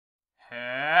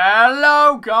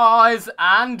Hello guys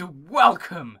and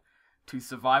welcome to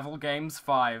Survival Games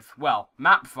 5. Well,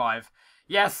 Map 5.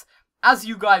 Yes, as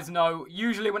you guys know,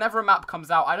 usually whenever a map comes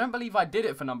out, I don't believe I did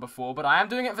it for number 4, but I am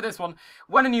doing it for this one.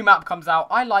 When a new map comes out,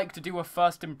 I like to do a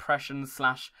first impression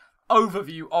 /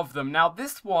 overview of them. Now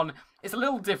this one is a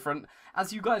little different.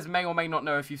 As you guys may or may not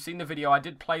know if you've seen the video, I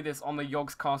did play this on the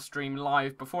Yogscast stream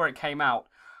live before it came out.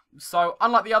 So,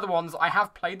 unlike the other ones, I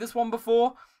have played this one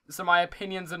before, so my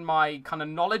opinions and my kind of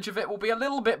knowledge of it will be a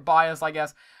little bit biased, I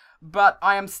guess. But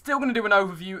I am still going to do an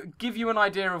overview, give you an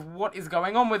idea of what is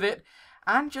going on with it,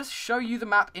 and just show you the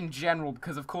map in general,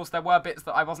 because of course there were bits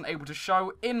that I wasn't able to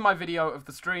show in my video of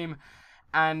the stream,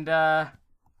 and,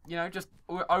 you know, just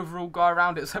overall go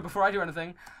around it. So before I do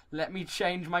anything, let me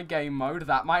change my game mode,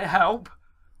 that might help.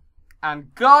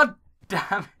 And god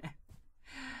damn it.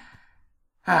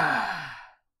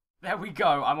 There we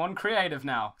go, I'm on creative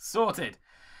now. Sorted.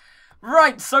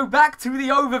 Right, so back to the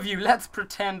overview. Let's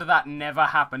pretend that never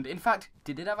happened. In fact,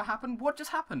 did it ever happen? What just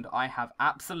happened? I have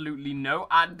absolutely no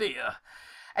idea.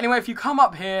 Anyway, if you come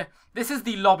up here, this is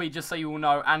the lobby, just so you all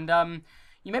know. And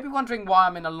you may be wondering why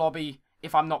I'm in a lobby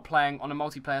if I'm not playing on a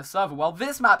multiplayer server. Well,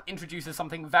 this map introduces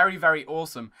something very, very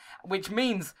awesome, which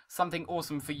means something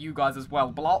awesome for you guys as well.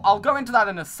 But I'll go into that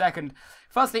in a second.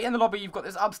 Firstly, in the lobby, you've got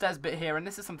this upstairs bit here, and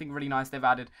this is something really nice they've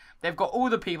added. They've got all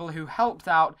the people who helped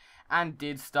out and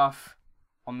did stuff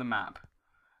on the map.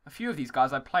 A few of these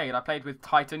guys I played with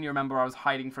Titan. You remember I was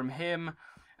hiding from him.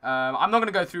 I'm not going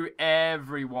to go through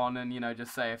everyone and, you know,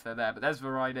 just say if they're there, but there's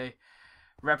Variety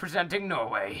representing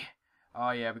Norway.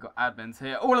 Oh yeah, we've got admins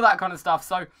here, all of that kind of stuff.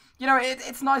 So, you know,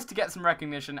 it's nice to get some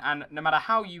recognition, and no matter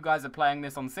how you guys are playing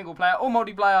this on single player or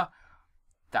multiplayer,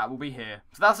 that will be here.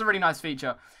 So that's a really nice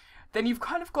feature. Then you've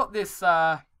kind of got this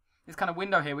this kind of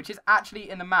window here, which is actually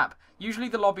in the map. Usually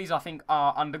the lobbies, I think,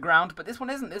 are underground, but this one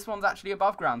isn't. This one's actually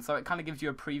above ground, so it kind of gives you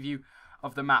a preview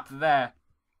of the map there.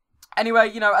 Anyway,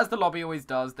 you know, as the lobby always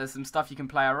does, there's some stuff you can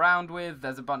play around with.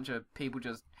 There's a bunch of people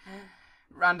just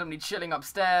randomly chilling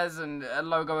upstairs, and a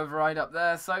logo of Ride up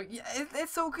there, so yeah,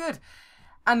 it's all good.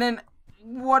 And then,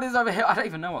 what is over here? I don't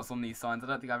even know what's on these signs. I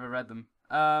don't think I've ever read them.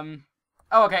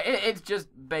 Oh, okay, it's just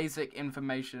basic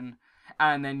information,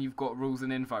 and then you've got rules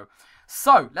and info.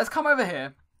 So, let's come over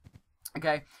here.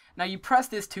 Okay, now you press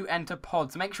this to enter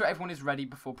pods. Make sure everyone is ready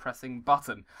before pressing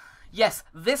button. Yes,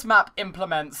 this map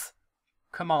implements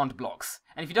command blocks.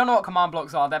 And if you don't know what command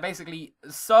blocks are, they're basically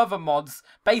server mods,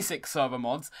 basic server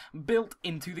mods, built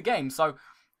into the game. So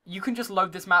you can just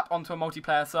load this map onto a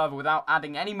multiplayer server without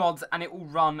adding any mods, and it will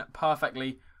run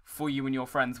perfectly for you and your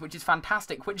friends, which is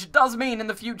fantastic, which does mean in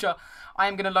the future I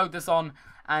am going to load this on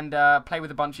and play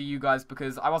with a bunch of you guys,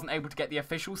 because I wasn't able to get the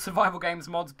official Survival Games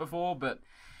mods before, but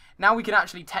now we can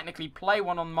actually technically play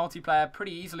one on multiplayer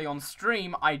pretty easily on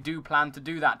stream. I do plan to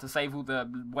do that to save all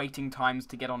the waiting times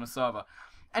to get on a server.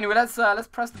 Anyway, let's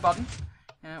press the button.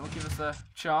 Yeah, it will give us a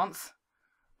chance.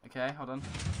 Okay, hold on.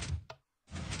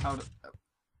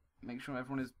 Make sure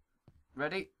everyone is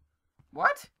ready.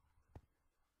 What?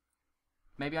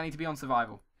 Maybe I need to be on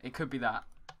survival. It could be that.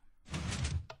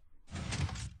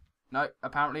 No,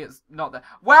 apparently it's not there.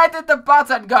 Where did the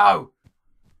button go?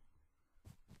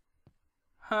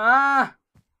 Huh?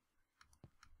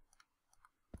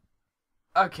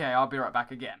 Okay, I'll be right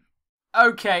back again.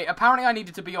 Okay, apparently I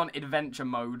needed to be on adventure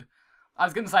mode. I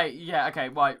was going to say, yeah, okay,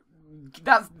 well,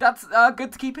 that's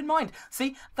good to keep in mind.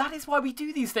 See, that is why we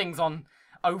do these things on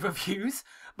overviews,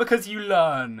 because you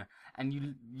learn. And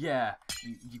you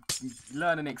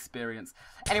learn and experience.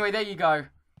 Anyway, there you go.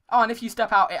 Oh, and if you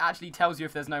step out, it actually tells you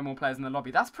if there's no more players in the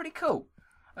lobby. That's pretty cool.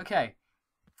 Okay.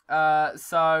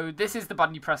 So this is the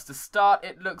button you press to start,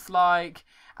 it looks like.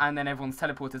 And then everyone's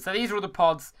teleported. So these are all the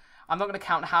pods. I'm not going to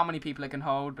count how many people it can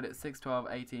hold, but it's 6, 12,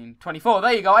 18, 24.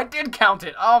 There you go. I did count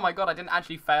it. Oh my god, I didn't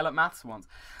actually fail at maths once.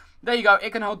 There you go.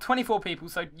 It can hold 24 people.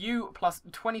 So you plus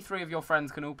 23 of your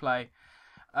friends can all play.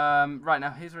 Right,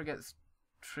 now here's where it gets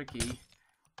tricky.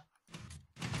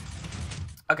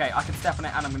 Okay, I can step on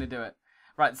it and I'm going to do it.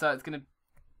 Right, so it's going to...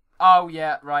 Oh,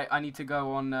 yeah, right. I need to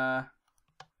go on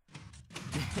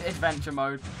adventure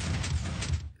mode.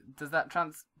 Does that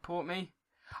transport me?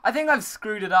 I think I've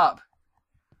screwed it up.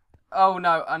 Oh,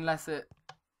 no, unless it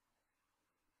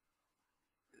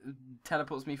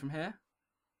teleports me from here.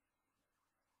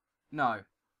 No.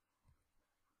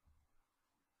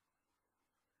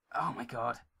 Oh, my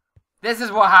God. This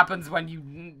is what happens when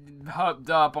you hooked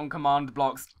up on command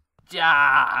blocks.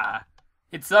 Yeah.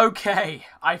 It's okay.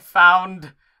 I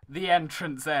found the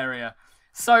entrance area.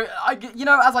 So, you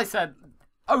know, as I said,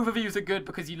 overviews are good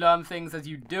because you learn things as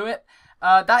you do it.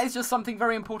 That is just something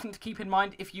very important to keep in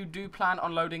mind if you do plan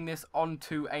on loading this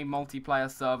onto a multiplayer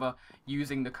server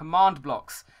using the command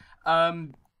blocks.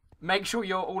 Make sure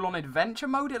you're all on adventure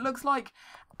mode, it looks like,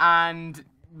 and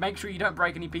make sure you don't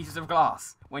break any pieces of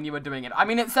glass when you are doing it. I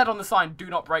mean, it said on the sign, do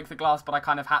not break the glass, but I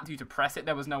kind of had to press it.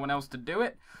 There was no one else to do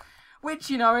it,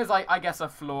 which, you know, is, like, I guess a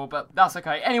flaw, but that's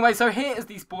okay. Anyway, so here is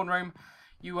the spawn room.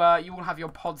 You will have your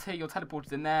pods here, your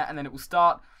teleporters in there, and then it will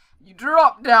start. You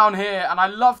drop down here, and I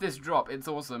love this drop. It's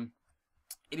awesome.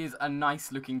 It is a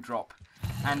nice looking drop.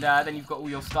 And then you've got all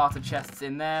your starter chests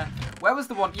in there. Where was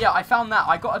the one? Yeah, I found that.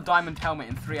 I got a diamond helmet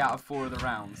in 3 out of 4 of the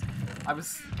rounds.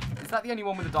 Is that the only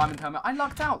one with a diamond helmet? I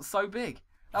lucked out so big.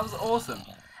 That was awesome.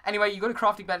 Anyway, you got a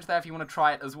crafting bench there if you want to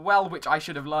try it as well, which I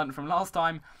should have learned from last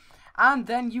time. And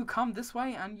then you come this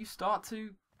way and you start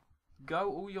to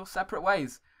go all your separate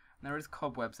ways. There is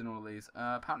cobwebs in all of these.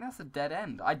 Apparently that's a dead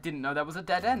end. I didn't know there was a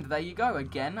dead end. There you go.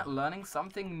 Again, learning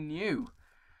something new.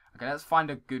 Okay, let's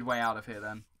find a good way out of here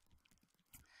then.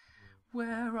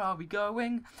 Where are we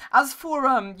going? As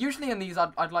for, usually in these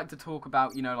I'd like to talk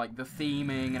about, you know, like the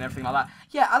theming and everything like that.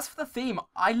 Yeah, as for the theme,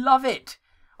 I love it.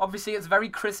 Obviously it's very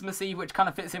Christmassy, which kind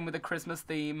of fits in with the Christmas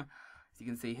theme. As you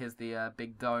can see, here's the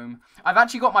big dome. I've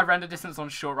actually got my render distance on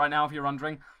short right now, if you're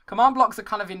wondering. Command blocks are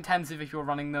kind of intensive if you're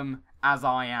running them as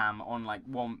I am on, like,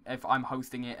 one, if I'm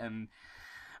hosting it and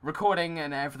recording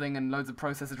and everything and loads of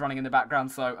processes running in the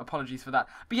background, so apologies for that.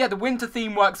 But yeah, the winter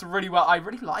theme works really well. I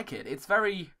really like it. It's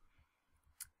very...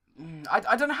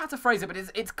 I don't know how to phrase it, but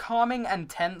it's calming and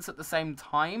tense at the same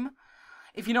time.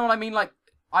 If you know what I mean, like,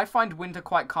 I find winter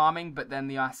quite calming, but then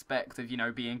the aspect of, you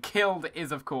know, being killed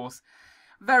is, of course,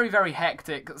 very, very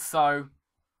hectic, so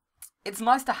it's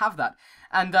nice to have that.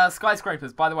 And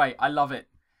skyscrapers, by the way, I love it.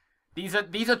 These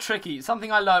are tricky.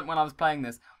 Something I learned when I was playing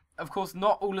this. Of course,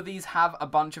 not all of these have a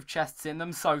bunch of chests in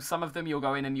them, so some of them you'll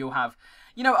go in and you'll have,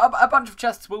 you know, a bunch of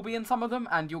chests will be in some of them,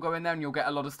 and you'll go in there and you'll get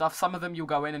a lot of stuff. Some of them you'll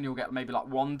go in and you'll get maybe like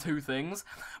 1, 2 things,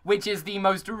 which is the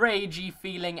most ragey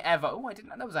feeling ever. Oh, I didn't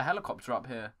know there was a helicopter up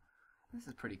here. This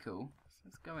is pretty cool.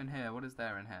 Let's go in here. What is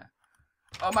there in here?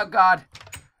 Oh my god.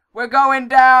 We're going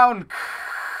down!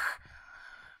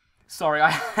 Sorry, I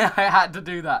had to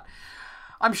do that.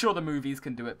 I'm sure the movies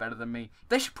can do it better than me.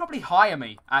 They should probably hire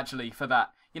me, actually, for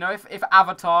that. You know, if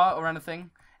Avatar or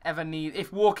anything ever need...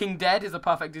 If Walking Dead is a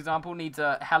perfect example, needs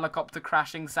a helicopter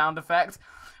crashing sound effect,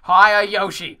 hire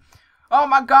Yoshi. Oh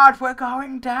my god, we're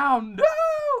going down! No!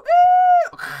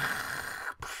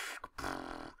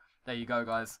 There you go,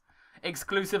 guys.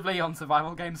 Exclusively on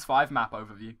Survival Games 5 map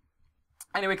overview.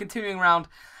 Anyway, continuing around,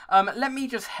 let me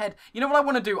just head... You know what I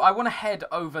want to do? I want to head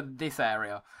over this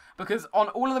area. Because on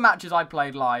all of the matches I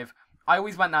played live, I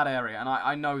always went that area, and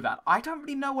I know that. I don't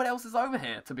really know what else is over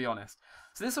here, to be honest.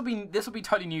 So this will be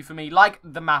totally new for me, like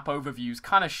the map overviews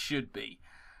kind of should be.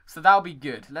 So that'll be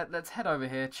good. Let's head over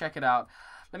here, check it out.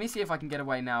 Let me see if I can get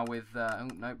away now with... oh,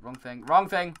 no, wrong thing. Wrong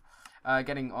thing!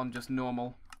 Getting on just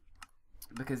normal.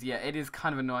 Because, yeah, it is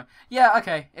kind of annoying. Yeah,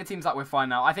 okay, it seems like we're fine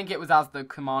now. I think it was as the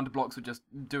command blocks were just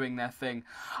doing their thing.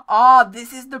 Ah,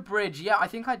 this is the bridge. Yeah, I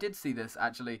think I did see this,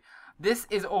 actually. This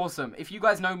is awesome. If you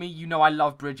guys know me, you know I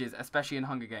love bridges, especially in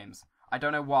Hunger Games. I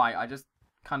don't know why, I just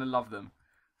kind of love them.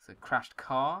 It's a crashed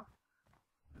car.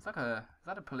 It's like a... Is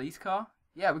that a police car?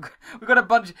 Yeah, we got a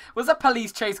bunch... Was a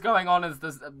police chase going on as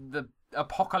the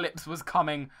apocalypse was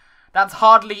coming? That's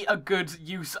hardly a good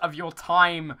use of your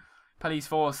time, police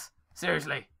force.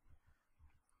 Seriously.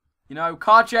 You know,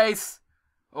 car chase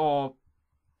or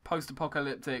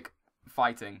post-apocalyptic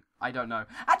fighting. I don't know.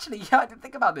 Actually, yeah, I didn't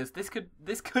think about this. This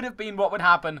could have been what would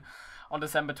happen on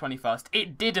December 21st.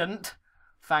 It didn't.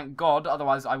 Thank God,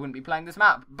 otherwise I wouldn't be playing this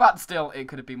map. But still, it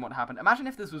could have been what happened. Imagine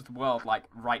if this was the world, like,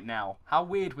 right now. How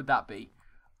weird would that be?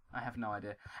 I have no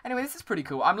idea. Anyway, this is pretty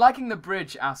cool. I'm liking the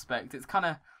bridge aspect. It's kind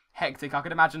of hectic. I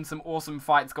could imagine some awesome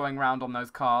fights going around on those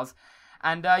cars.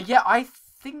 And, yeah, I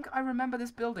think I remember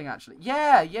this building, actually.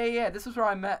 Yeah. This was where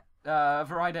I met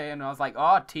Variday, and I was like,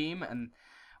 oh, team, and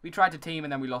we tried to team,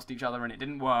 and then we lost each other, and it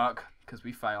didn't work, because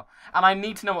we fail. And I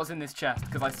need to know what's in this chest,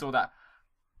 because I saw that.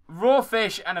 Raw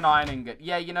fish and an iron ingot.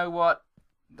 Yeah, you know what?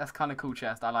 That's kind of cool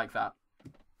chest. I like that.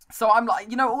 So I'm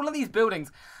like, you know, all of these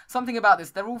buildings, something about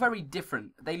this, they're all very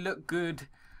different. They look good.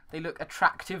 They look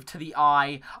attractive to the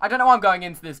eye. I don't know why I'm going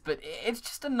into this, but it's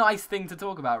just a nice thing to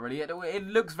talk about, really. It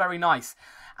looks very nice.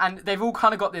 And they've all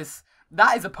kind of got this...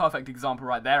 That is a perfect example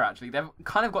right there, actually. They've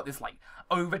kind of got this, like,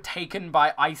 overtaken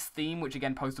by ice theme, which,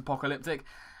 again, post-apocalyptic.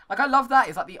 Like, I love that.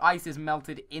 It's like the ice is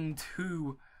melted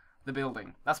into the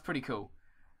building. That's pretty cool.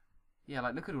 Yeah,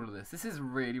 like, look at all of this. This is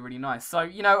really, really nice. So,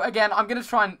 you know, again, I'm going to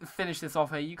try and finish this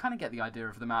off here. You kind of get the idea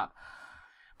of the map.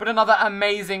 But another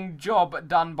amazing job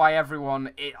done by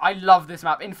everyone. I love this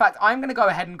map. In fact, I'm going to go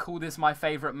ahead and call this my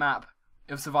favourite map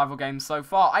of survival games so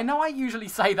far. I know I usually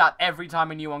say that every time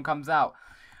a new one comes out,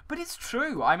 but it's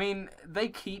true. I mean, they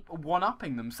keep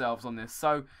one-upping themselves on this,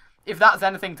 so if that's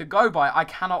anything to go by, I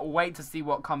cannot wait to see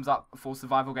what comes up for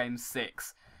Survival Games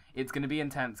 6. It's going to be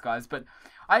intense, guys, but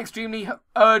I extremely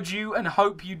urge you and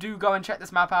hope you do go and check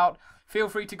this map out. Feel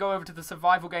free to go over to the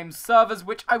Survival Games servers,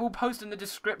 which I will post in the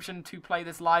description to play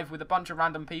this live with a bunch of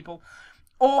random people.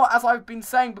 Or, as I've been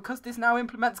saying, because this now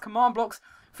implements command blocks,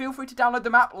 feel free to download the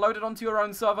map, load it onto your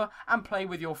own server, and play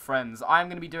with your friends. I'm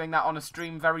going to be doing that on a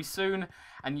stream very soon,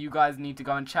 and you guys need to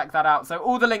go and check that out. So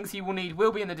all the links you will need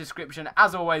will be in the description,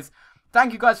 as always.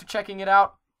 Thank you guys for checking it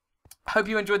out. Hope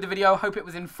you enjoyed the video. Hope it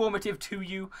was informative to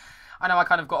you. I know I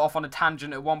kind of got off on a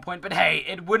tangent at one point, but hey,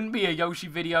 it wouldn't be a Yoshi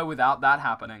video without that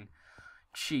happening.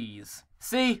 Cheese.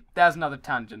 See? There's another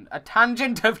tangent. A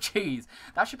tangent of cheese.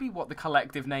 That should be what the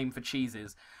collective name for cheese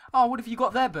is. Oh, what have you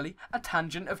got there, Billy? A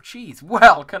tangent of cheese.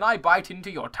 Well, can I bite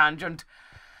into your tangent?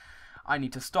 I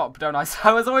need to stop, don't I?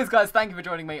 So, as always, guys, thank you for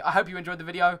joining me. I hope you enjoyed the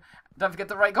video. Don't forget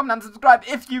to rate, comment, and subscribe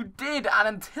if you did. And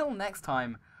until next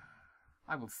time,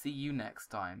 I will see you next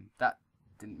time. That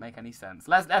didn't make any sense.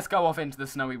 Let's go off into the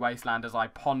snowy wasteland as I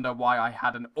ponder why I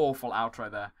had an awful outro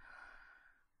there.